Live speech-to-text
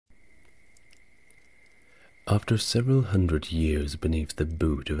After several hundred years beneath the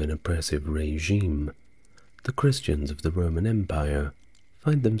boot of an oppressive regime, the Christians of the Roman Empire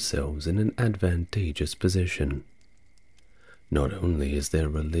find themselves in an advantageous position. Not only is their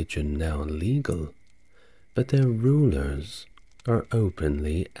religion now legal, but their rulers are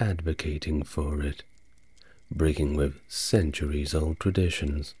openly advocating for it, breaking with centuries-old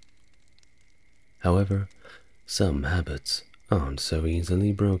traditions. However, some habits aren't so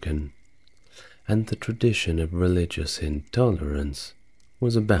easily broken, and the tradition of religious intolerance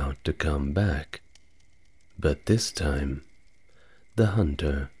was about to come back. But this time, the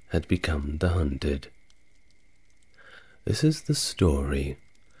hunter had become the hunted. This is the story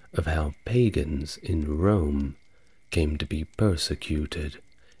of how pagans in Rome came to be persecuted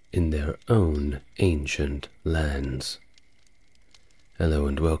in their own ancient lands. Hello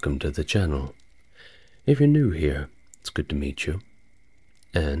and welcome to the channel. If you're new here, it's good to meet you.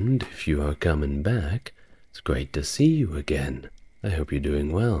 And if you are coming back, it's great to see you again. I hope you're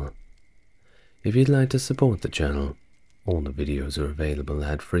doing well. If you'd like to support the channel, all the videos are available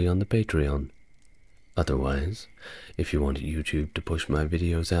ad-free on the Patreon. Otherwise, if you want YouTube to push my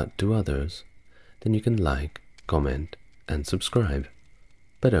videos out to others, then you can like, comment, and subscribe,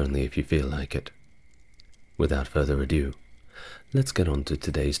 but only if you feel like it. Without further ado, let's get on to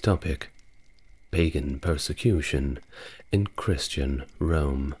today's topic: pagan persecution in Christian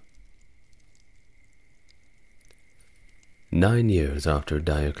Rome. 9 years after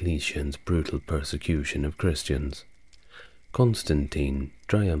Diocletian's brutal persecution of Christians, Constantine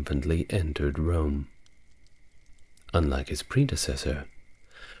triumphantly entered Rome. Unlike his predecessor,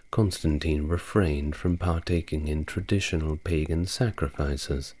 Constantine refrained from partaking in traditional pagan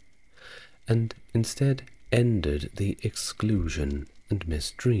sacrifices, and instead ended the exclusion and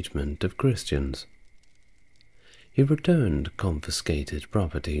mistreatment of Christians. He returned confiscated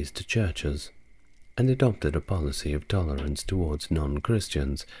properties to churches, and adopted a policy of tolerance towards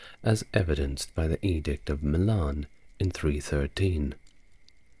non-Christians, as evidenced by the Edict of Milan in 313.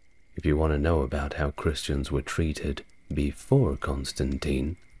 If you want to know about how Christians were treated before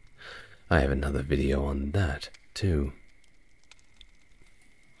Constantine, I have another video on that too.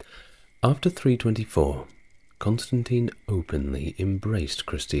 After 324, Constantine openly embraced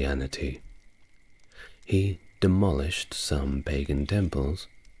Christianity. He demolished some pagan temples,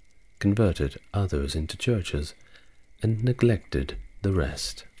 converted others into churches, and neglected the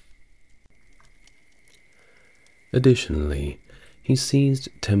rest. Additionally, he seized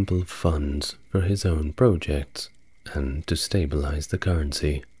temple funds for his own projects and to stabilize the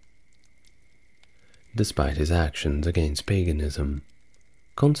currency. Despite his actions against paganism,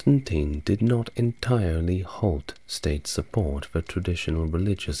 Constantine did not entirely halt state support for traditional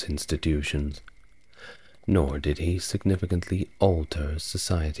religious institutions, nor did he significantly alter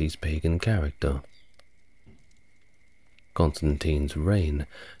society's pagan character. Constantine's reign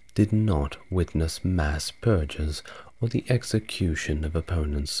did not witness mass purges or the execution of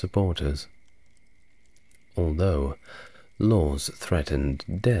opponents' supporters. Although laws threatened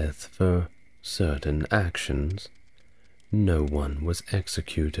death for certain actions, no one was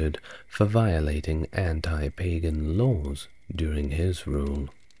executed for violating anti-pagan laws during his rule.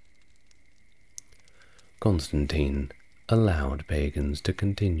 Constantine allowed pagans to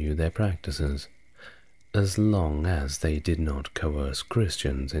continue their practices, as long as they did not coerce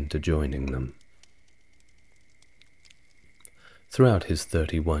Christians into joining them. Throughout his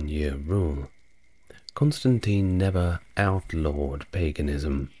 31-year rule, Constantine never outlawed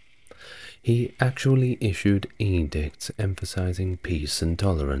paganism. He actually issued edicts emphasizing peace and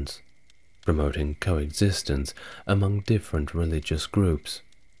tolerance, promoting coexistence among different religious groups.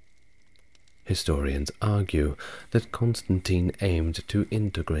 Historians argue that Constantine aimed to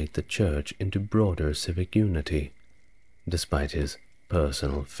integrate the Church into broader civic unity, despite his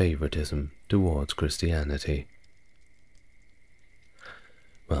personal favoritism towards Christianity.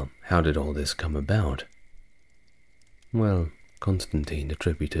 Well, how did all this come about? Well, Constantine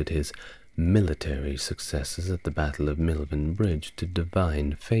attributed his military successes at the Battle of Milvian Bridge to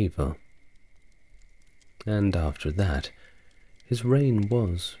divine favor. And after that, his reign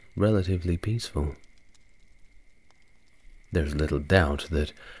was relatively peaceful. There's little doubt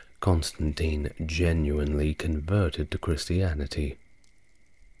that Constantine genuinely converted to Christianity.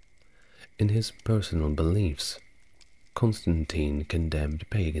 In his personal beliefs, Constantine condemned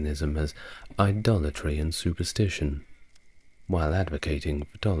paganism as idolatry and superstition, while advocating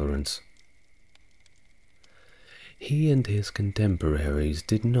for tolerance. He and his contemporaries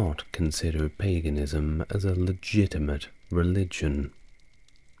did not consider paganism as a legitimate religion.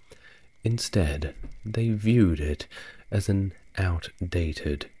 Instead, they viewed it as an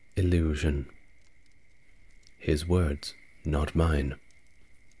outdated illusion. His words, not mine.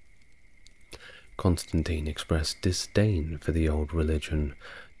 Constantine expressed disdain for the old religion,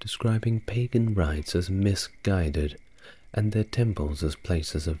 describing pagan rites as misguided and their temples as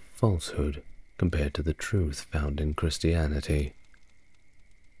places of falsehood compared to the truth found in Christianity.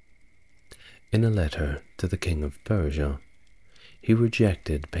 In a letter to the king of Persia, he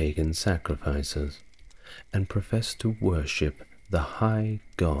rejected pagan sacrifices and professed to worship the high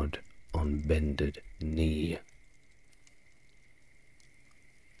god on bended knee.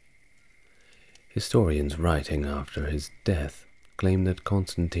 Historians writing after his death claim that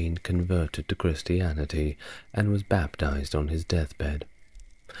Constantine converted to Christianity and was baptized on his deathbed,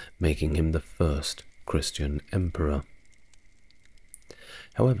 making him the first Christian emperor.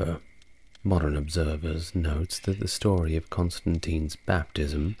 However, modern observers note that the story of Constantine's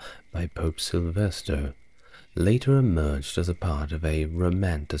baptism by Pope Sylvester later emerged as a part of a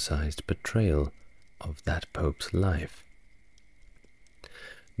romanticized portrayal of that pope's life.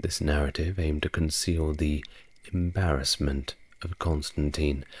 This narrative aimed to conceal the embarrassment of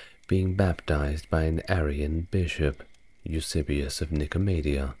Constantine being baptized by an Arian bishop, Eusebius of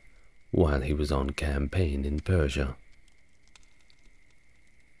Nicomedia, while he was on campaign in Persia.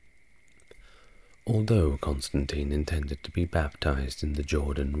 Although Constantine intended to be baptized in the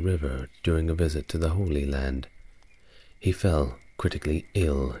Jordan River during a visit to the Holy Land, he fell critically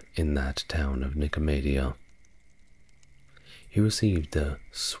ill in that town of Nicomedia. He received a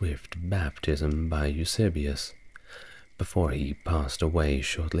swift baptism by Eusebius before he passed away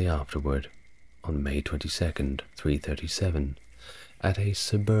shortly afterward, on May 22nd, 337, at a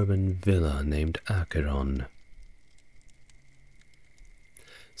suburban villa named Acheron.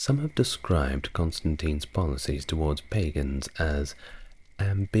 Some have described Constantine's policies towards pagans as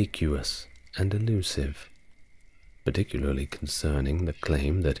ambiguous and elusive, particularly concerning the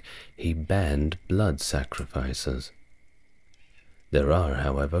claim that he banned blood sacrifices. There are,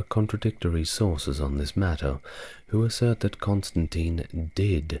 however, contradictory sources on this matter who assert that Constantine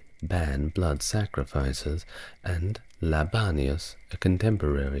did ban blood sacrifices, and Labanius, a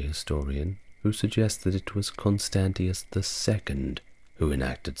contemporary historian, who suggests that it was Constantius II who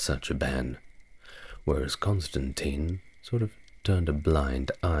enacted such a ban, whereas Constantine sort of turned a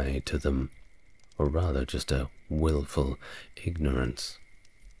blind eye to them, or rather just a willful ignorance.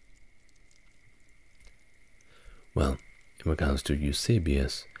 Well, in regards to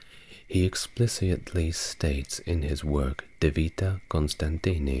Eusebius, he explicitly states in his work De Vita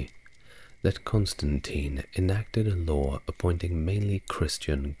Constantini that Constantine enacted a law appointing mainly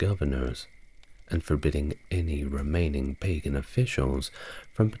Christian governors and forbidding any remaining pagan officials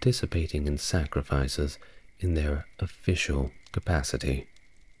from participating in sacrifices in their official capacity.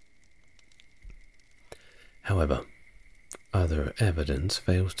 However, other evidence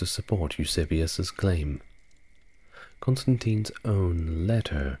fails to support Eusebius's claim. Constantine's own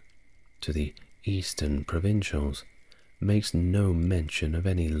letter to the eastern provincials makes no mention of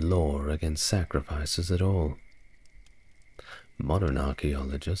any law against sacrifices at all. Modern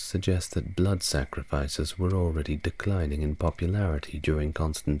archaeologists suggest that blood sacrifices were already declining in popularity during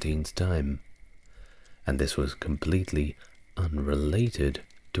Constantine's time, and this was completely unrelated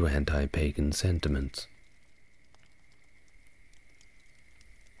to anti-pagan sentiments.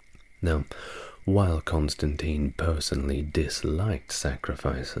 Now, while Constantine personally disliked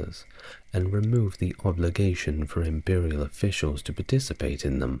sacrifices and removed the obligation for imperial officials to participate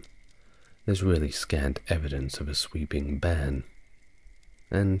in them, there's really scant evidence of a sweeping ban,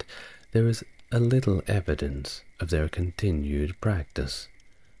 and there is a little evidence of their continued practice,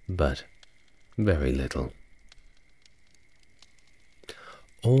 but very little.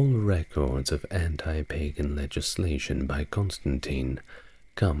 All records of anti-pagan legislation by Constantine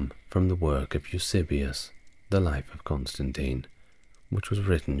come from the work of Eusebius, The Life of Constantine, which was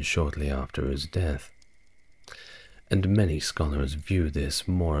written shortly after his death, and many scholars view this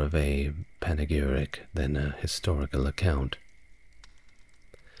more of a panegyric than a historical account.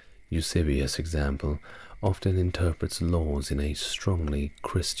 Eusebius' example often interprets laws in a strongly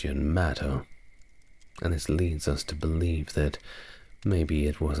Christian manner, and this leads us to believe that maybe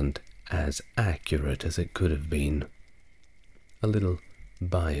it wasn't as accurate as it could have been. A little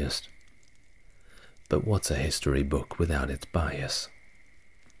biased. But what's a history book without its bias?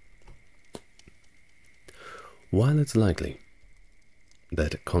 While it's likely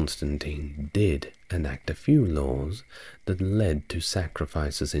that Constantine did enact a few laws that led to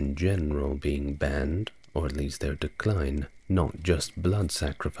sacrifices in general being banned, or at least their decline, not just blood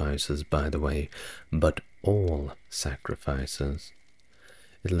sacrifices, by the way, but all sacrifices,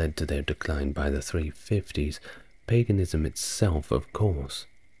 it led to their decline by the 350s, paganism itself, of course,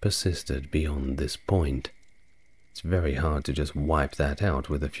 persisted beyond this point, It's very hard to just wipe that out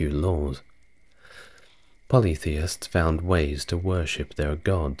with a few laws. Polytheists found ways to worship their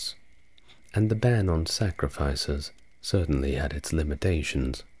gods, and the ban on sacrifices certainly had its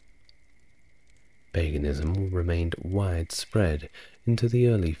limitations. Paganism remained widespread into the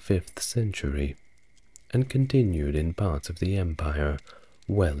early 5th century, and continued in parts of the empire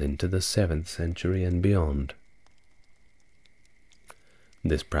well into the 7th century and beyond.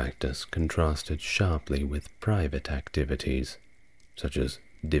 This practice contrasted sharply with private activities, such as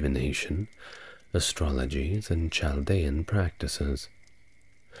divination, astrologies, and Chaldean practices.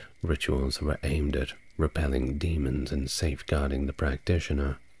 Rituals were aimed at repelling demons and safeguarding the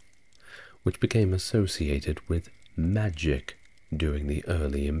practitioner, which became associated with magic during the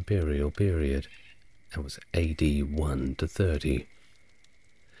early imperial period. That was AD 1 to 30.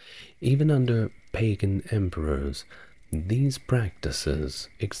 Even under pagan emperors, these practices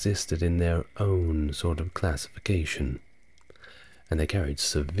existed in their own sort of classification, and they carried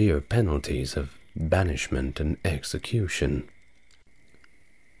severe penalties of banishment and execution.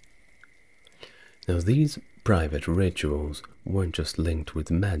 Now, these private rituals weren't just linked with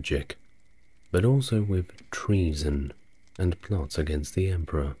magic, but also with treason and plots against the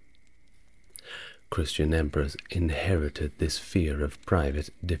emperor. Christian emperors inherited this fear of private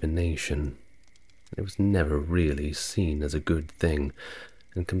divination. It was never really seen as a good thing,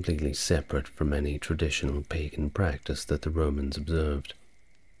 and completely separate from any traditional pagan practice that the Romans observed.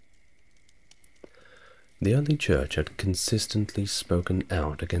 The early church had consistently spoken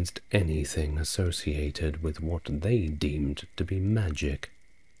out against anything associated with what they deemed to be magic.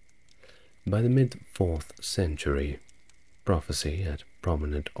 By the mid-4th century, prophecy at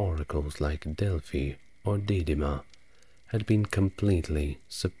prominent oracles like Delphi or Didyma had been completely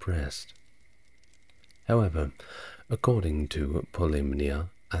suppressed. However, according to Polymnia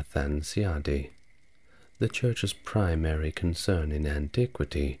Athanasiadi, the Church's primary concern in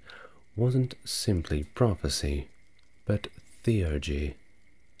antiquity wasn't simply prophecy, but theurgy,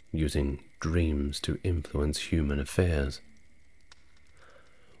 using dreams to influence human affairs.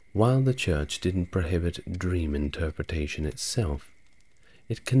 While the Church didn't prohibit dream interpretation itself,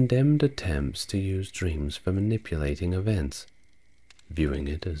 it condemned attempts to use dreams for manipulating events, viewing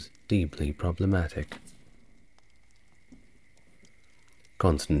it as deeply problematic.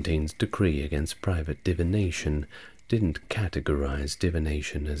 Constantine's decree against private divination didn't categorize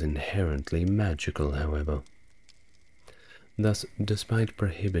divination as inherently magical, however. Thus, despite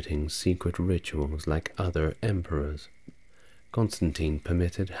prohibiting secret rituals like other emperors, Constantine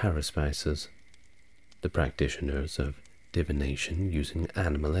permitted haruspices, the practitioners of divination using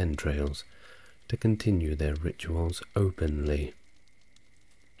animal entrails, to continue their rituals openly.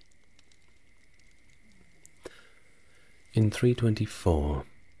 In 324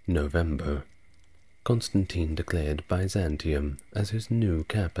 November, Constantine declared Byzantium as his new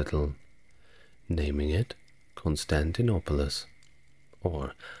capital, naming it Constantinopolis,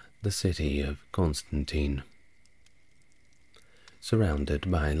 or the city of Constantine.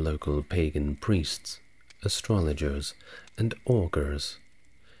 Surrounded by local pagan priests, astrologers, and augurs,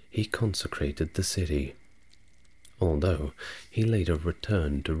 he consecrated the city, although he later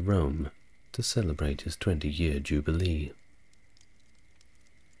returned to Rome to celebrate his 20-year jubilee.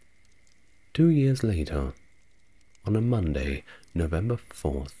 2 years later, on a Monday, November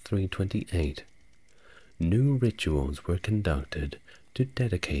 4th, 328, new rituals were conducted to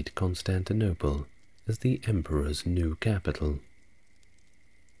dedicate Constantinople as the emperor's new capital.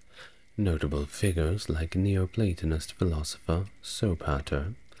 Notable figures like Neoplatonist philosopher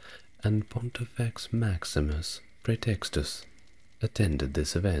Sopater and Pontifex Maximus Praetextus attended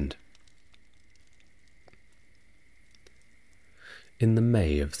this event. In the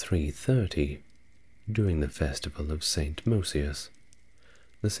May of 330, during the festival of St. Mosius,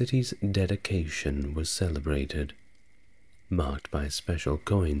 the city's dedication was celebrated, marked by special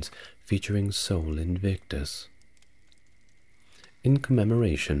coins featuring Sol Invictus. In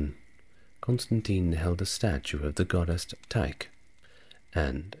commemoration, Constantine held a statue of the goddess Tyche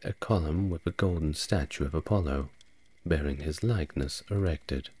and a column with a golden statue of Apollo, bearing his likeness,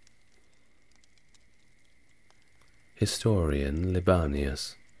 erected. Historian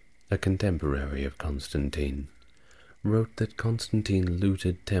Libanius, a contemporary of Constantine, wrote that Constantine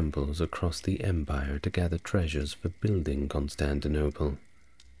looted temples across the empire to gather treasures for building Constantinople.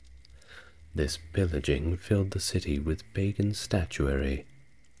 This pillaging filled the city with pagan statuary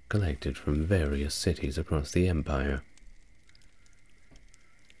collected from various cities across the empire.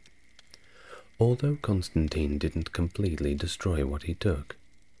 Although Constantine didn't completely destroy what he took,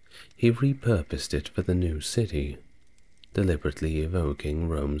 he repurposed it for the new city, deliberately evoking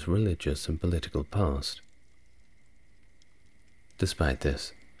Rome's religious and political past. Despite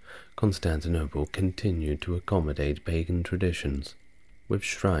this, Constantinople continued to accommodate pagan traditions, with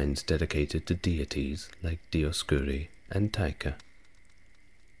shrines dedicated to deities like Dioscuri and Tyche.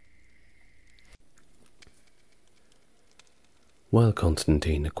 While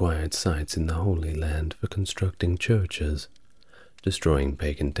Constantine acquired sites in the Holy Land for constructing churches, destroying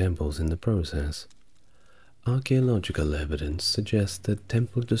pagan temples in the process, archaeological evidence suggests that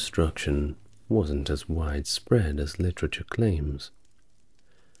temple destruction wasn't as widespread as literature claims.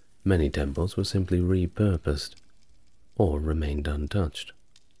 Many temples were simply repurposed or remained untouched,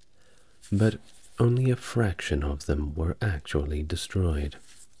 but only a fraction of them were actually destroyed.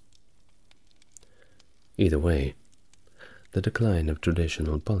 Either way, the decline of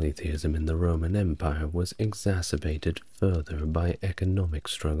traditional polytheism in the Roman Empire was exacerbated further by economic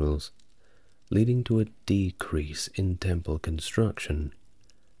struggles, leading to a decrease in temple construction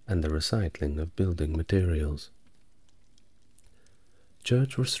and the recycling of building materials.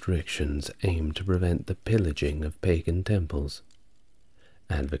 Church restrictions aimed to prevent the pillaging of pagan temples,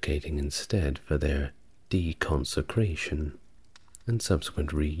 advocating instead for their deconsecration and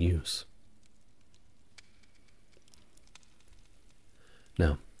subsequent reuse.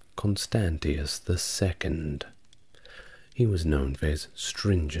 Now, Constantius II. He was known for his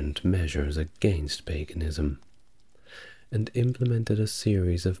stringent measures against paganism, and implemented a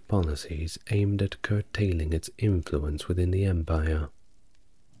series of policies aimed at curtailing its influence within the empire.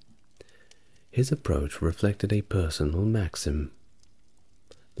 His approach reflected a personal maxim: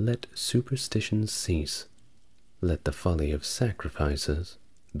 let superstition cease, let the folly of sacrifices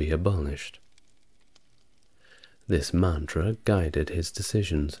be abolished. This mantra guided his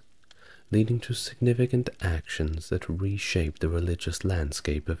decisions, leading to significant actions that reshaped the religious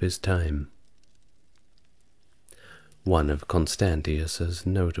landscape of his time. One of Constantius's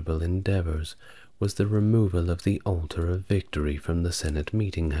notable endeavors was the removal of the altar of victory from the Senate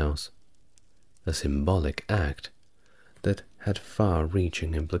meeting house, a symbolic act that had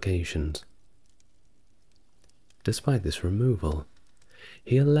far-reaching implications. Despite this removal,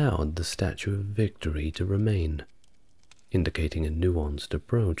 he allowed the Statue of Victory to remain, indicating a nuanced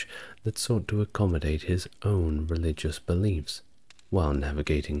approach that sought to accommodate his own religious beliefs while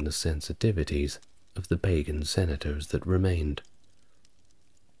navigating the sensitivities of the pagan senators that remained.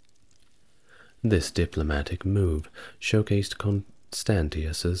 This diplomatic move showcased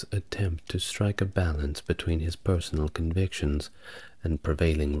Constantius's attempt to strike a balance between his personal convictions and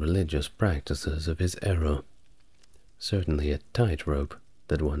prevailing religious practices of his era, certainly a tightrope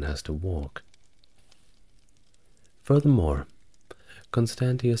that one has to walk. Furthermore,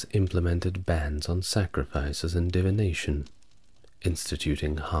 Constantius implemented bans on sacrifices and divination,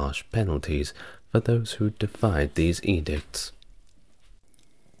 instituting harsh penalties for those who defied these edicts.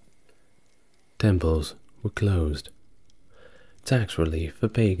 Temples were closed, tax relief for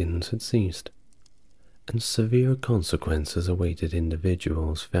pagans had ceased, and severe consequences awaited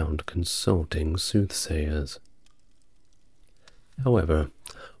individuals found consulting soothsayers. However,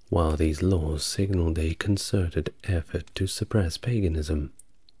 while these laws signaled a concerted effort to suppress paganism,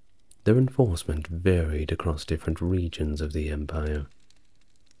 their enforcement varied across different regions of the empire.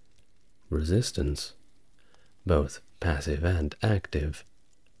 Resistance, both passive and active,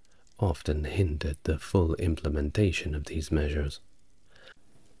 often hindered the full implementation of these measures,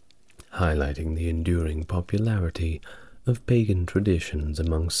 highlighting the enduring popularity of pagan traditions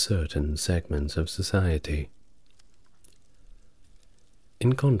among certain segments of society.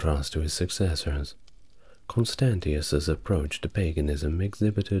 In contrast to his successors, Constantius's approach to paganism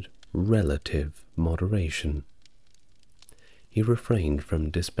exhibited relative moderation. He refrained from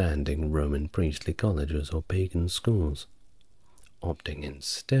disbanding Roman priestly colleges or pagan schools, opting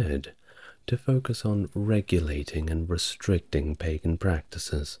instead to focus on regulating and restricting pagan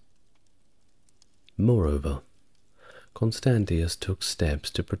practices. Moreover, Constantius took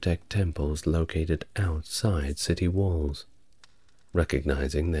steps to protect temples located outside city walls,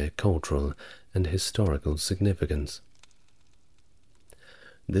 recognizing their cultural and historical significance.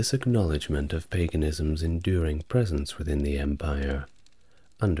 This acknowledgement of paganism's enduring presence within the empire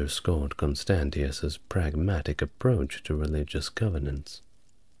underscored Constantius's pragmatic approach to religious governance.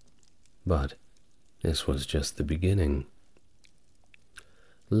 But this was just the beginning.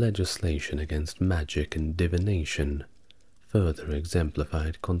 Legislation against magic and divination further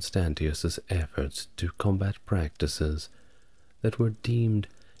exemplified Constantius's efforts to combat practices that were deemed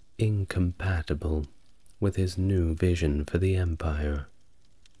incompatible with his new vision for the empire.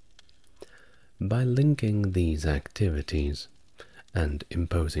 By linking these activities and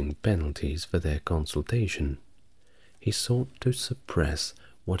imposing penalties for their consultation, he sought to suppress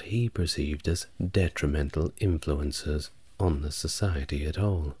what he perceived as detrimental influences on the society at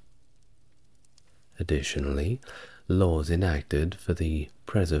all. Additionally, laws enacted for the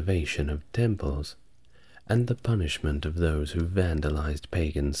preservation of temples and the punishment of those who vandalized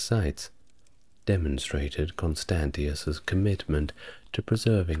pagan sites demonstrated Constantius's commitment to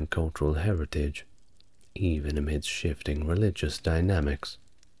preserving cultural heritage, even amidst shifting religious dynamics.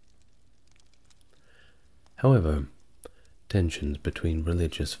 However, tensions between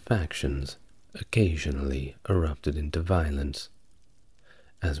religious factions occasionally erupted into violence,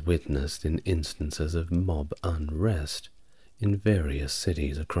 as witnessed in instances of mob unrest in various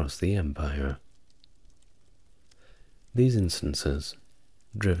cities across the empire. These instances,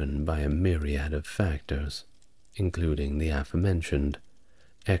 driven by a myriad of factors, including the aforementioned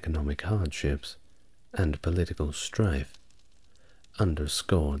economic hardships and political strife,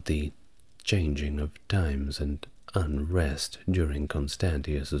 underscored the changing of times and unrest during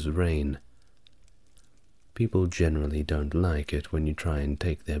Constantius's reign. People generally don't like it when you try and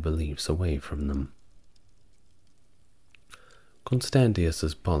take their beliefs away from them.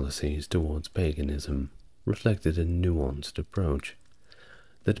 Constantius's policies towards paganism reflected a nuanced approach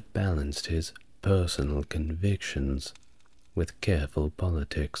that balanced his personal convictions with careful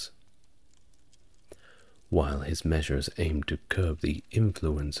politics. While his measures aimed to curb the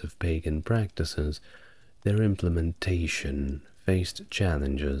influence of pagan practices, their implementation faced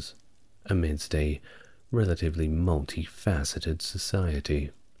challenges amidst a relatively multifaceted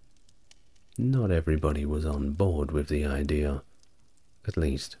society. Not everybody was on board with the idea, at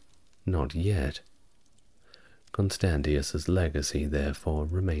least not yet. Constantius's legacy, therefore,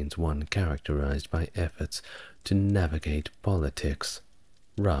 remains one characterized by efforts to navigate politics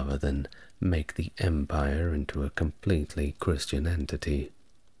rather than make the empire into a completely Christian entity.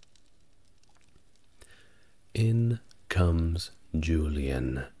 In comes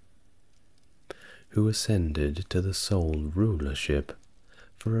Julian, who ascended to the sole rulership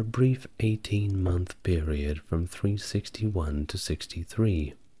for a brief 18-month period from 361 to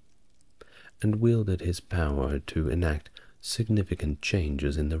 63, and wielded his power to enact significant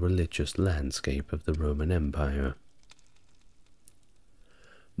changes in the religious landscape of the Roman Empire.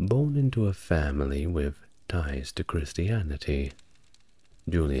 Born into a family with ties to Christianity,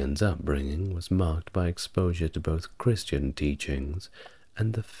 Julian's upbringing was marked by exposure to both Christian teachings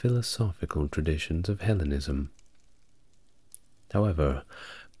and the philosophical traditions of Hellenism. However,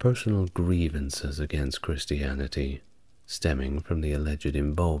 personal grievances against Christianity, stemming from the alleged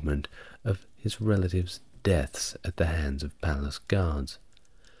involvement of his relatives' deaths at the hands of palace guards,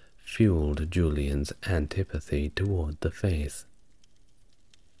 fueled Julian's antipathy toward the faith.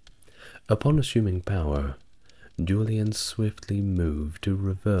 Upon assuming power, Julian swiftly moved to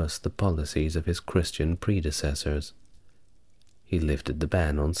reverse the policies of his Christian predecessors. He lifted the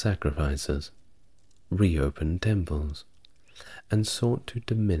ban on sacrifices, reopened temples, and sought to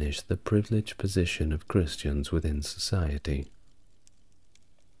diminish the privileged position of Christians within society.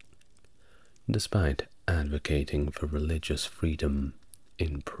 Despite advocating for religious freedom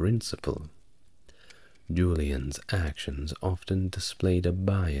in principle, Julian's actions often displayed a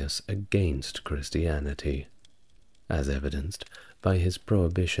bias against Christianity, as evidenced by his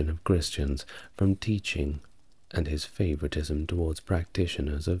prohibition of Christians from teaching and his favoritism towards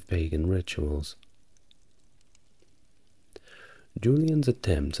practitioners of pagan rituals. Julian's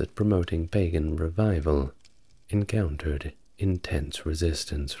attempts at promoting pagan revival encountered intense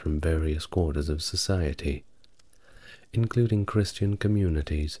resistance from various quarters of society, including Christian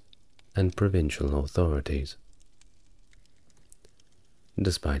communities and provincial authorities.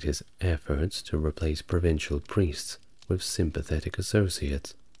 Despite his efforts to replace provincial priests with sympathetic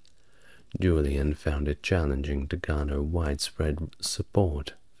associates, Julian found it challenging to garner widespread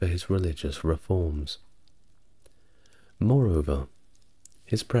support for his religious reforms. Moreover,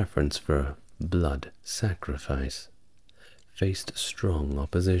 his preference for blood sacrifice faced strong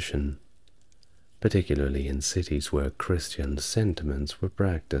opposition, particularly in cities where Christian sentiments were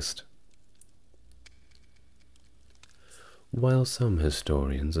practiced. While some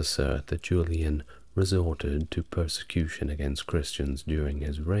historians assert that Julian resorted to persecution against Christians during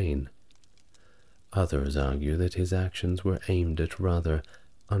his reign, others argue that his actions were aimed at rather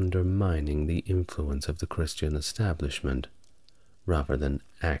undermining the influence of the Christian establishment, rather than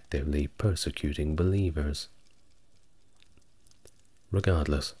actively persecuting believers.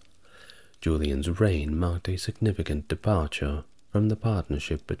 Regardless, Julian's reign marked a significant departure from the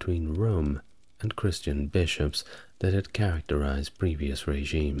partnership between Rome and Christian bishops that had characterized previous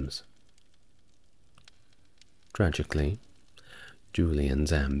regimes. Tragically,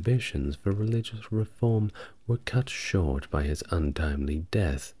 Julian's ambitions for religious reform were cut short by his untimely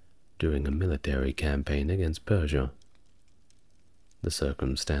death during a military campaign against Persia. the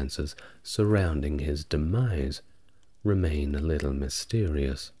circumstances surrounding his demise remain a little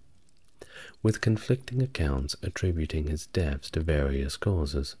mysterious, with conflicting accounts attributing his deaths to various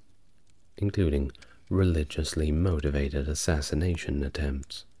causes, including religiously motivated assassination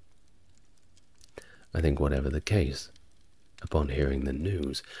attempts. I think whatever the case, upon hearing the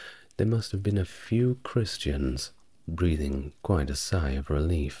news, there must have been a few Christians breathing quite a sigh of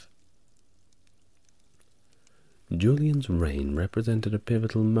relief. Julian's reign represented a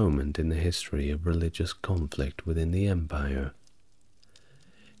pivotal moment in the history of religious conflict within the empire.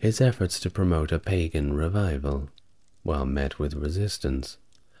 His efforts to promote a pagan revival, while met with resistance,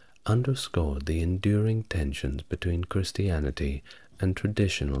 underscored the enduring tensions between Christianity and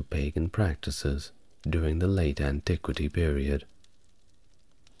traditional pagan practices during the late antiquity period.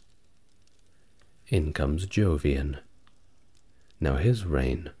 In comes Jovian. Now his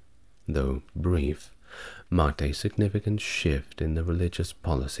reign, though brief, marked a significant shift in the religious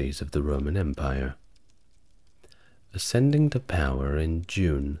policies of the Roman Empire. Ascending to power in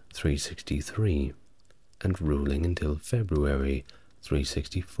June 363 and ruling until February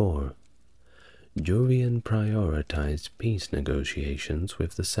 364, Jovian prioritized peace negotiations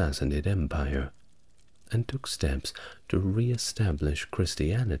with the Sassanid Empire and took steps to re-establish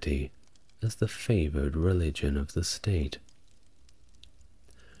Christianity as the favored religion of the state.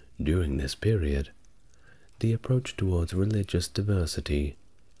 During this period, the approach towards religious diversity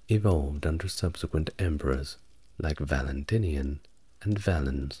evolved under subsequent emperors like Valentinian and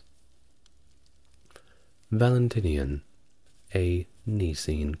Valens. Valentinian, a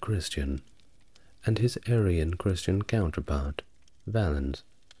Nicene Christian, and his Arian Christian counterpart, Valens,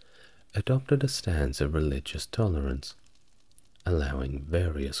 adopted a stance of religious tolerance, allowing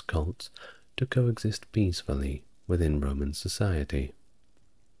various cults to coexist peacefully within Roman society.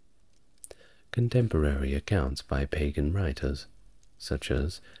 Contemporary accounts by pagan writers, such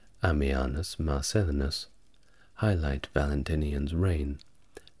as Ammianus Marcellinus, highlight Valentinian's reign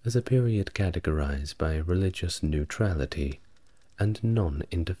as a period categorized by religious neutrality and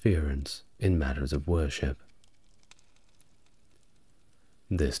non-interference in matters of worship.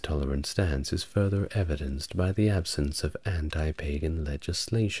 This tolerant stance is further evidenced by the absence of anti-pagan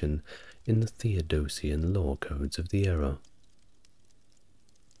legislation in the Theodosian law codes of the era.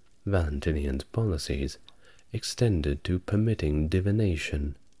 Valentinian's policies extended to permitting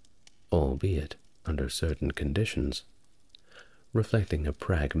divination, albeit under certain conditions, reflecting a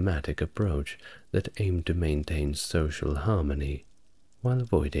pragmatic approach that aimed to maintain social harmony while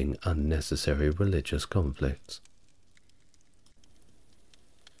avoiding unnecessary religious conflicts.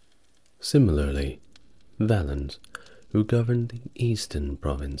 Similarly, Valens, who governed the eastern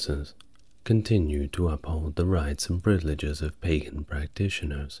provinces, continued to uphold the rights and privileges of pagan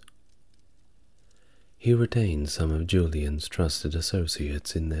practitioners. He retained some of Julian's trusted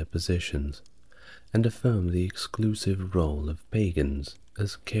associates in their positions and affirmed the exclusive role of pagans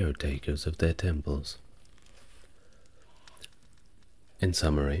as caretakers of their temples. In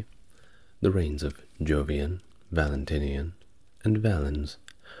summary, the reigns of Jovian, Valentinian, and Valens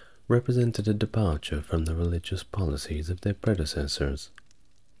represented a departure from the religious policies of their predecessors,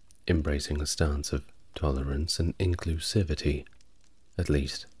 embracing a stance of tolerance and inclusivity, at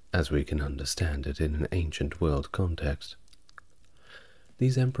least as we can understand it in an ancient world context.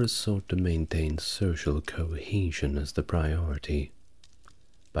 These emperors sought to maintain social cohesion as the priority,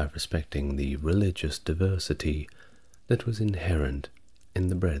 by respecting the religious diversity that was inherent in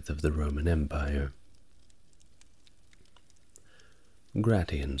the breadth of the Roman Empire.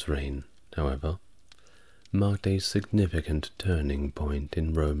 Gratian's reign, however, marked a significant turning point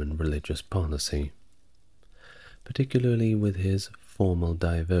in Roman religious policy, particularly with his formal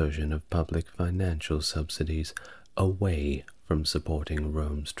diversion of public financial subsidies away from supporting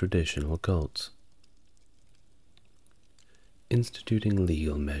Rome's traditional cults. Instituting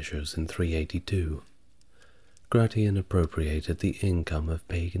legal measures in 382, Gratian appropriated the income of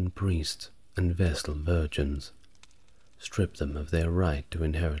pagan priests and Vestal virgins, stripped them of their right to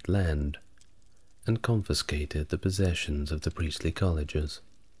inherit land, and confiscated the possessions of the priestly colleges.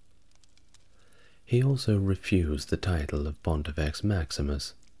 He also refused the title of Pontifex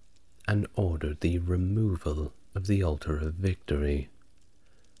Maximus and ordered the removal of the Altar of Victory,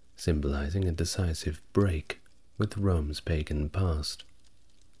 symbolizing a decisive break with Rome's pagan past.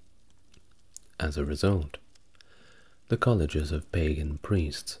 As a result, the colleges of pagan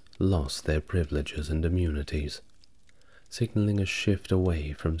priests lost their privileges and immunities, signaling a shift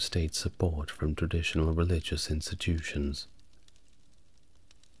away from state support from traditional religious institutions.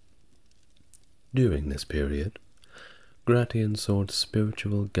 During this period, Gratian sought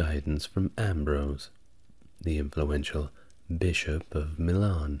spiritual guidance from Ambrose, the influential Bishop of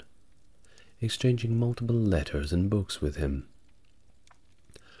Milan, exchanging multiple letters and books with him.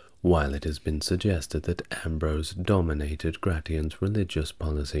 While it has been suggested that Ambrose dominated Gratian's religious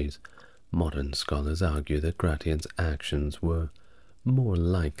policies, modern scholars argue that Gratian's actions were more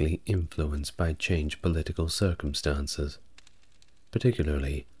likely influenced by changed political circumstances,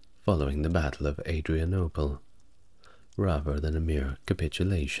 particularly following the Battle of Adrianople, rather than a mere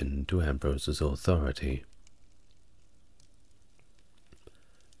capitulation to Ambrose's authority.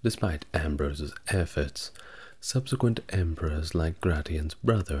 Despite Ambrose's efforts, subsequent emperors like Gratian's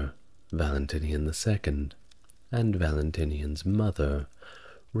brother, Valentinian II, and Valentinian's mother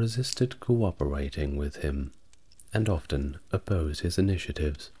resisted cooperating with him and often opposed his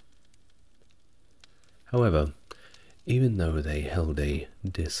initiatives. However, even though they held a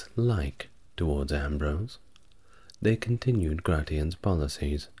dislike towards Ambrose, they continued Gratian's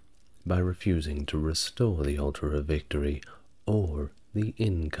policies by refusing to restore the altar of victory or the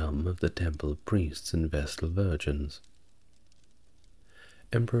income of the temple priests and Vestal virgins.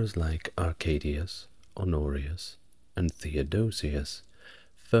 Emperors like Arcadius, Honorius, and Theodosius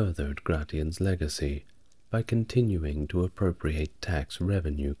furthered Gratian's legacy by continuing to appropriate tax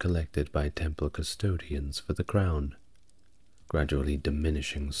revenue collected by temple custodians for the crown, gradually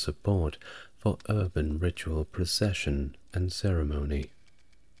diminishing support for urban ritual procession and ceremony.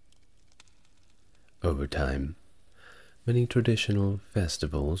 Over time, many traditional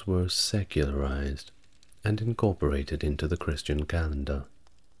festivals were secularized and incorporated into the Christian calendar,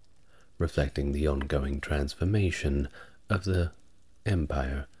 reflecting the ongoing transformation of the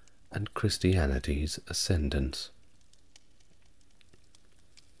empire and Christianity's ascendance.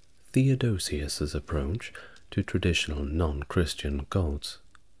 Theodosius's approach to traditional non-Christian cults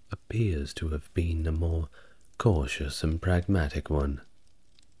appears to have been a more cautious and pragmatic one.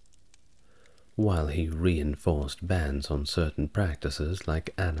 While he reinforced bans on certain practices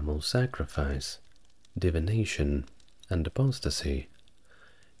like animal sacrifice, divination, and apostasy,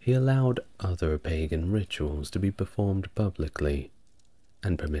 he allowed other pagan rituals to be performed publicly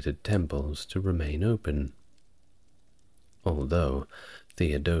and permitted temples to remain open. Although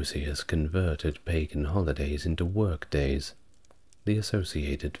Theodosius converted pagan holidays into work days, the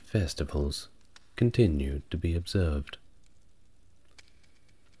associated festivals continued to be observed.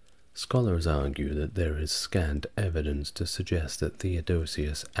 Scholars argue that there is scant evidence to suggest that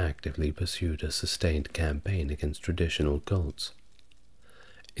Theodosius actively pursued a sustained campaign against traditional cults.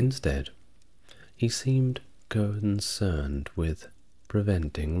 Instead, he seemed concerned with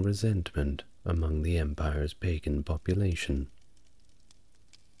preventing resentment among the empire's pagan population.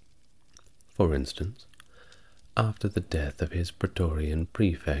 For instance, after the death of his Praetorian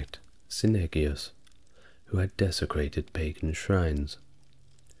prefect, Synegius, who had desecrated pagan shrines,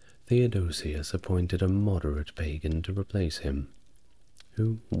 Theodosius appointed a moderate pagan to replace him,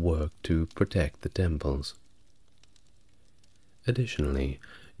 who worked to protect the temples. Additionally,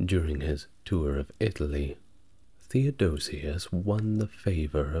 during his tour of Italy, Theodosius won the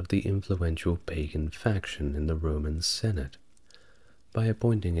favor of the influential pagan faction in the Roman Senate by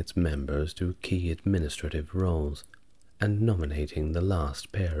appointing its members to key administrative roles and nominating the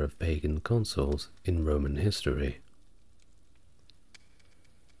last pair of pagan consuls in Roman history.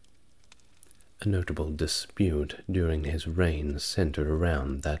 A notable dispute during his reign centered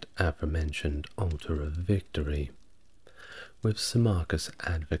around that aforementioned altar of victory, with Symmachus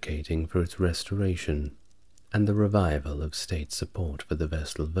advocating for its restoration and the revival of state support for the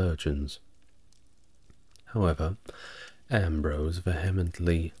Vestal virgins. However, Ambrose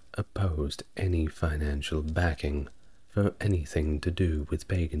vehemently opposed any financial backing for anything to do with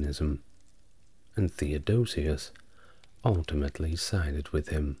paganism, and Theodosius ultimately sided with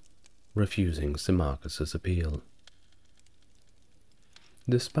him, refusing Symmachus's appeal.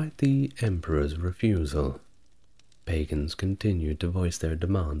 Despite the emperor's refusal, pagans continued to voice their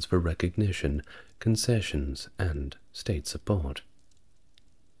demands for recognition, concessions, and state support.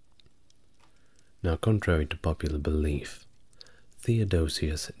 Now, contrary to popular belief,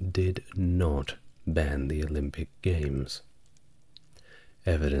 Theodosius did not ban the Olympic Games.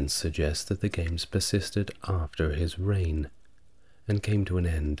 Evidence suggests that the games persisted after his reign and came to an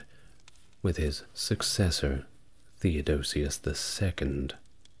end with his successor, Theodosius II,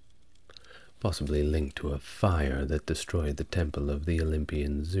 possibly linked to a fire that destroyed the temple of the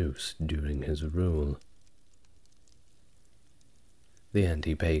Olympian Zeus during his rule. The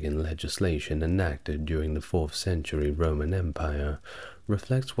anti-pagan legislation enacted during the 4th century Roman Empire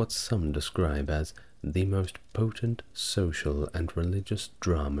reflects what some describe as the most potent social and religious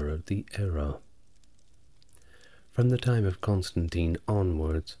drama of the era. From the time of Constantine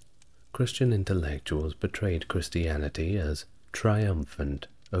onwards, Christian intellectuals portrayed Christianity as triumphant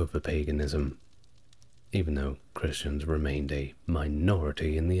over paganism, even though Christians remained a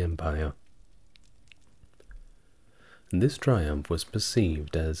minority in the empire. This triumph was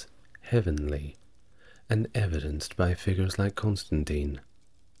perceived as heavenly and evidenced by figures like Constantine.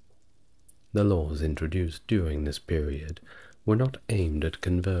 The laws introduced during this period were not aimed at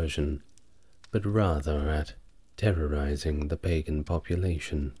conversion, but rather at terrorizing the pagan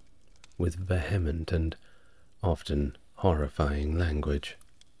population with vehement and often horrifying language.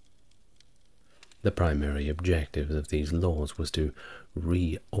 The primary objective of these laws was to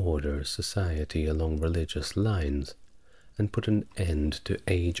reorder society along religious lines and put an end to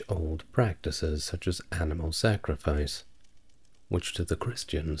age-old practices such as animal sacrifice, which to the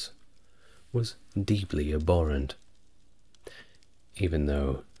Christians was deeply abhorrent, even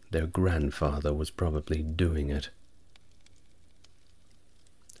though their grandfather was probably doing it.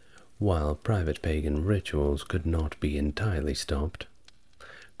 While private pagan rituals could not be entirely stopped,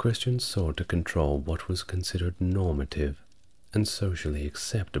 Christians sought to control what was considered normative and socially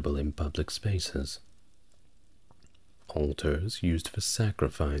acceptable in public spaces. Altars used for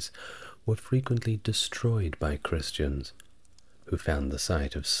sacrifice were frequently destroyed by Christians, who found the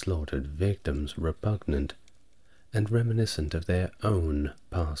sight of slaughtered victims repugnant and reminiscent of their own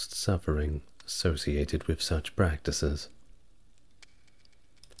past suffering associated with such practices.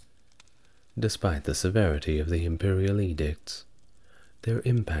 Despite the severity of the imperial edicts, their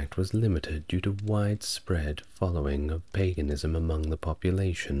impact was limited due to widespread following of paganism among the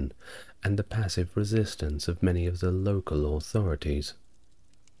population and the passive resistance of many of the local authorities.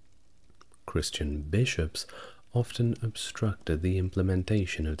 Christian bishops often obstructed the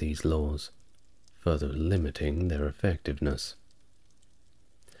implementation of these laws, further limiting their effectiveness.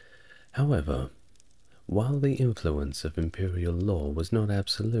 However, while the influence of imperial law was not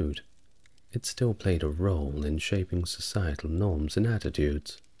absolute, it still played a role in shaping societal norms and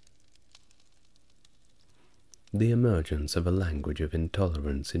attitudes. The emergence of a language of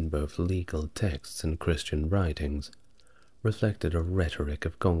intolerance in both legal texts and Christian writings reflected a rhetoric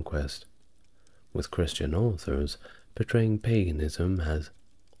of conquest, with Christian authors portraying paganism as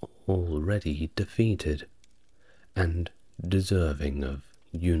already defeated and deserving of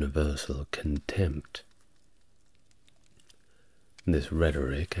universal contempt. This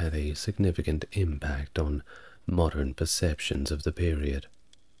rhetoric had a significant impact on modern perceptions of the period,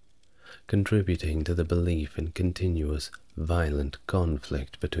 contributing to the belief in continuous violent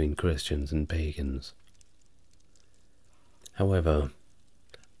conflict between Christians and pagans. However,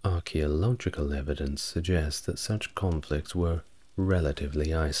 archaeological evidence suggests that such conflicts were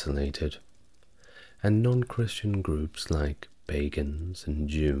relatively isolated, and non-Christian groups like pagans and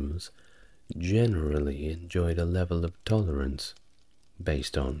Jews generally enjoyed a level of tolerance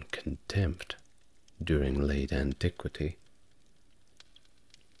based on contempt during late antiquity.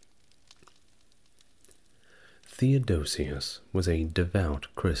 Theodosius was a devout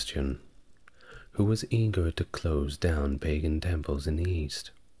Christian who was eager to close down pagan temples in the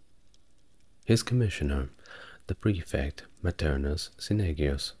East. His commissioner, the prefect Maternus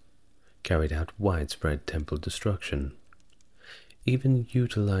Synegius, carried out widespread temple destruction, even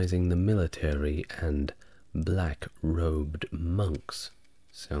utilizing the military and black-robed monks,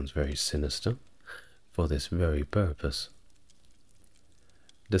 sounds very sinister, for this very purpose.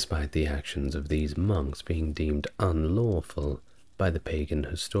 Despite the actions of these monks being deemed unlawful by the pagan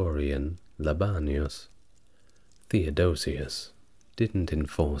historian Libanius, Theodosius didn't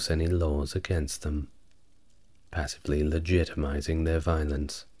enforce any laws against them, passively legitimizing their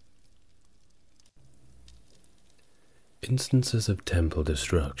violence. Instances of temple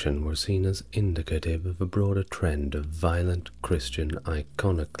destruction were seen as indicative of a broader trend of violent Christian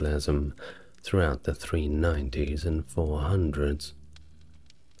iconoclasm throughout the 390s and 400s.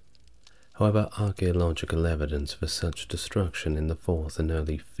 However, archaeological evidence for such destruction in the 4th and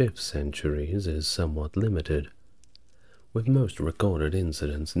early 5th centuries is somewhat limited, with most recorded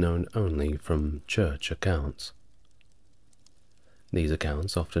incidents known only from church accounts. These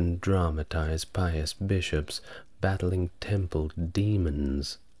accounts often dramatize pious bishops battling temple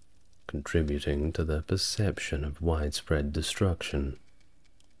demons, contributing to the perception of widespread destruction.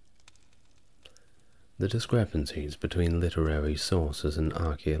 The discrepancies between literary sources and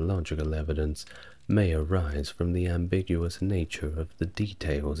archaeological evidence may arise from the ambiguous nature of the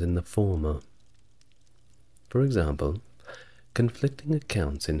details in the former. For example, conflicting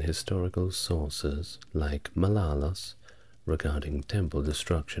accounts in historical sources like Malalas regarding temple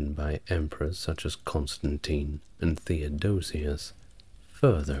destruction by emperors such as Constantine and Theodosius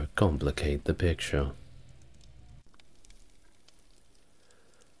further complicate the picture.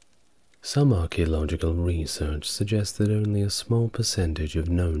 Some archaeological research suggests that only a small percentage of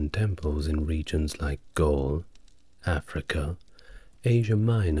known temples in regions like Gaul, Africa, Asia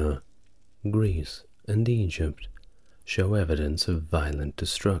Minor, Greece, and Egypt show evidence of violent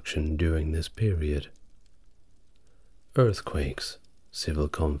destruction during this period. Earthquakes, civil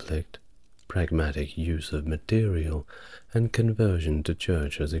conflict, pragmatic use of material, and conversion to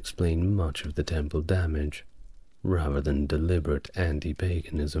churches explain much of the temple damage, rather than deliberate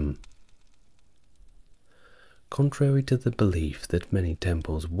anti-paganism. Contrary to the belief that many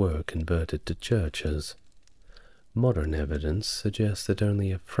temples were converted to churches, modern evidence suggests that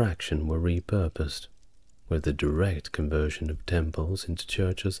only a fraction were repurposed, with the direct conversion of temples into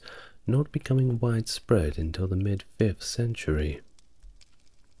churches not becoming widespread until the mid-5th century.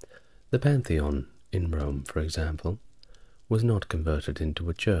 The Pantheon in Rome, for example, was not converted into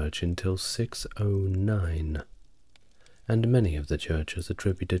a church until 609, and many of the churches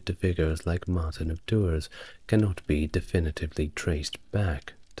attributed to figures like Martin of Tours cannot be definitively traced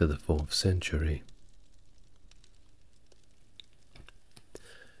back to the 4th century.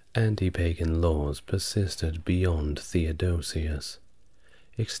 Anti-pagan laws persisted beyond Theodosius,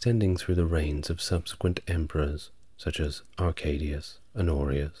 extending through the reigns of subsequent emperors such as Arcadius,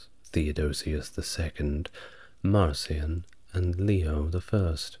 Honorius, Theodosius II, Marcian, and Leo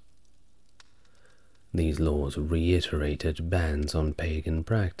I. These laws reiterated bans on pagan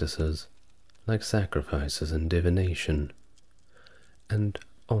practices, like sacrifices and divination, and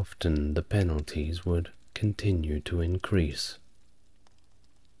often the penalties would continue to increase.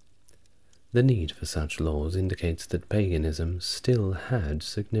 The need for such laws indicates that paganism still had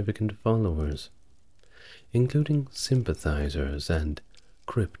significant followers, including sympathizers and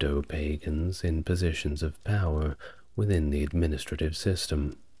crypto-pagans in positions of power within the administrative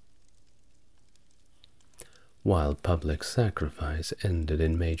system. While public sacrifice ended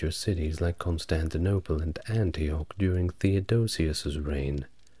in major cities like Constantinople and Antioch during Theodosius's reign,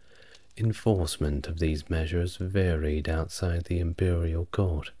 enforcement of these measures varied outside the imperial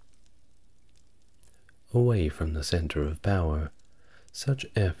court. Away from the center of power, such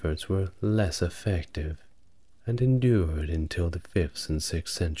efforts were less effective and endured until the 5th and 6th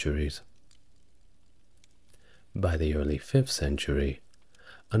centuries. By the early 5th century,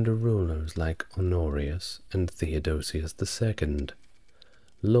 under rulers like Honorius and Theodosius II,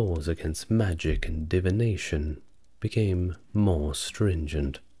 laws against magic and divination became more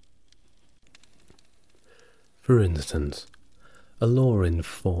stringent. For instance, a law in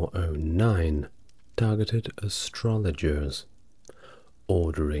 409 targeted astrologers,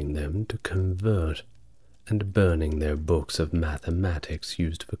 ordering them to convert and burning their books of mathematics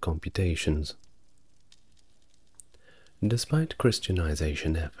used for computations. Despite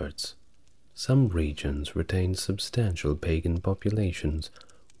Christianization efforts, some regions retained substantial pagan populations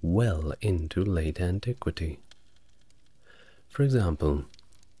well into late antiquity. For example,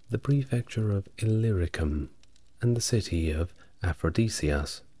 the prefecture of Illyricum and the city of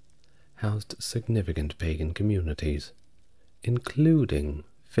Aphrodisias housed significant pagan communities, including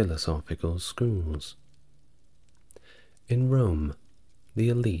philosophical schools. In Rome, the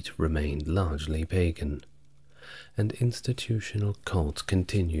elite remained largely pagan, and institutional cults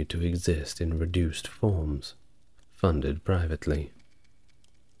continued to exist in reduced forms, funded privately.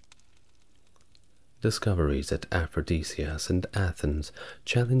 Discoveries at Aphrodisias and Athens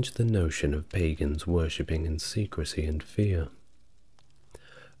challenged the notion of pagans worshipping in secrecy and fear.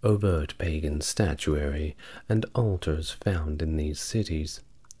 Overt pagan statuary and altars found in these cities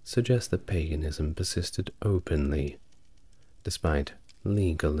suggest that paganism persisted openly, despite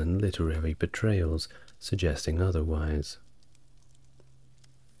legal and literary portrayals suggesting otherwise.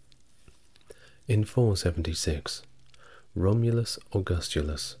 In 476, Romulus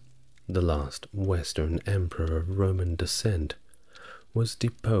Augustulus, the last Western emperor of Roman descent, was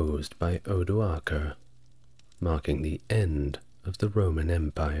deposed by Odoacer, marking the end of the Roman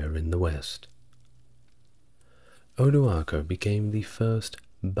Empire in the West. Odoacer became the first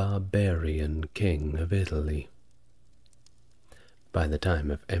barbarian king of Italy. By the time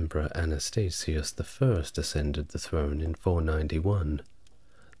of Emperor Anastasius I ascended the throne in 491,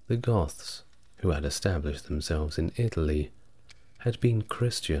 the Goths, who had established themselves in Italy, had been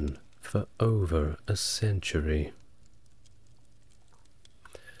Christian for over a century.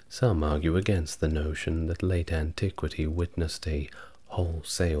 Some argue against the notion that late antiquity witnessed a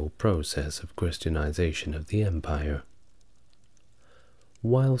wholesale process of Christianization of the empire.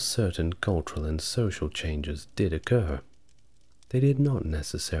 While certain cultural and social changes did occur, they did not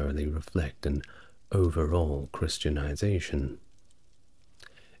necessarily reflect an overall Christianization.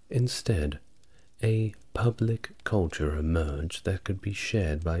 Instead, a public culture emerged that could be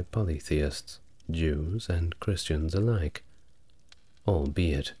shared by polytheists, Jews and Christians alike,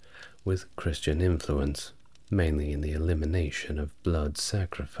 albeit with Christian influence, mainly in the elimination of blood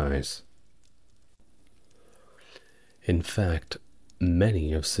sacrifice. In fact,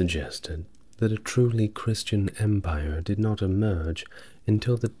 many have suggested that a truly Christian empire did not emerge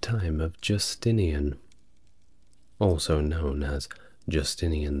until the time of Justinian, also known as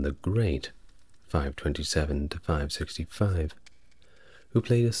Justinian the Great, 527 to 565, who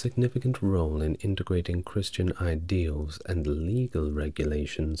played a significant role in integrating Christian ideals and legal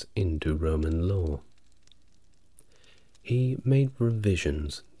regulations into Roman law. He made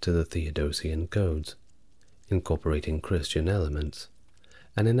revisions to the Theodosian codes, incorporating Christian elements,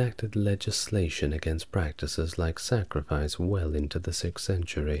 and enacted legislation against practices like sacrifice well into the 6th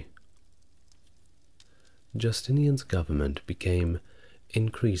century. Justinian's government became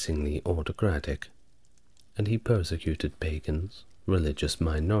increasingly autocratic, and he persecuted pagans, religious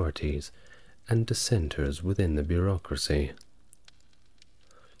minorities, and dissenters within the bureaucracy.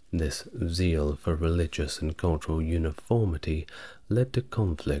 This zeal for religious and cultural uniformity led to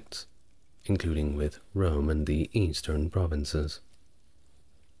conflicts, including with Rome and the eastern provinces.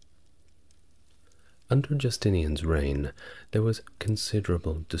 Under Justinian's reign, there was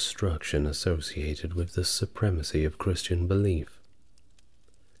considerable destruction associated with the supremacy of Christian belief.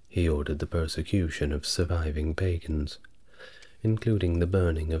 He ordered the persecution of surviving pagans, including the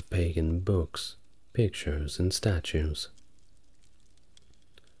burning of pagan books, pictures, and statues.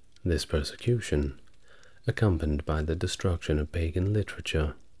 This persecution, accompanied by the destruction of pagan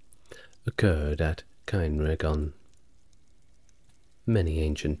literature, occurred at Caenhregon. Many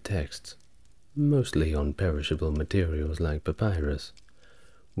ancient texts, mostly on perishable materials like papyrus,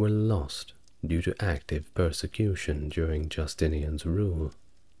 were lost due to active persecution during Justinian's rule,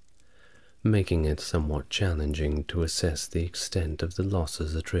 making it somewhat challenging to assess the extent of the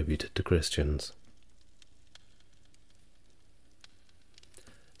losses attributed to Christians.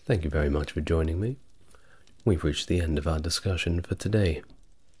 Thank you very much for joining me. We've reached the end of our discussion for today.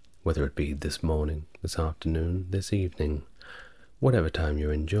 Whether it be this morning, this afternoon, this evening, whatever time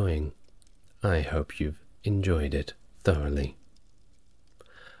you're enjoying, I hope you've enjoyed it thoroughly.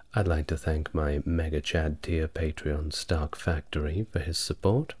 I'd like to thank my Mega Chad tier Patreon Stark Factory for his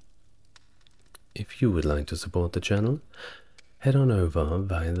support. If you would like to support the channel, head on over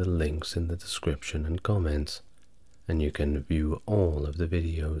via the links in the description and comments, and you can view all of the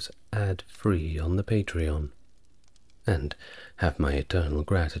videos ad-free on the Patreon, and have my eternal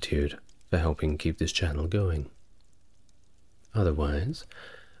gratitude for helping keep this channel going. Otherwise,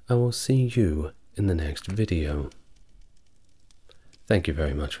 I will see you in the next video. Thank you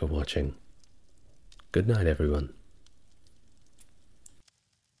very much for watching. Good night, everyone.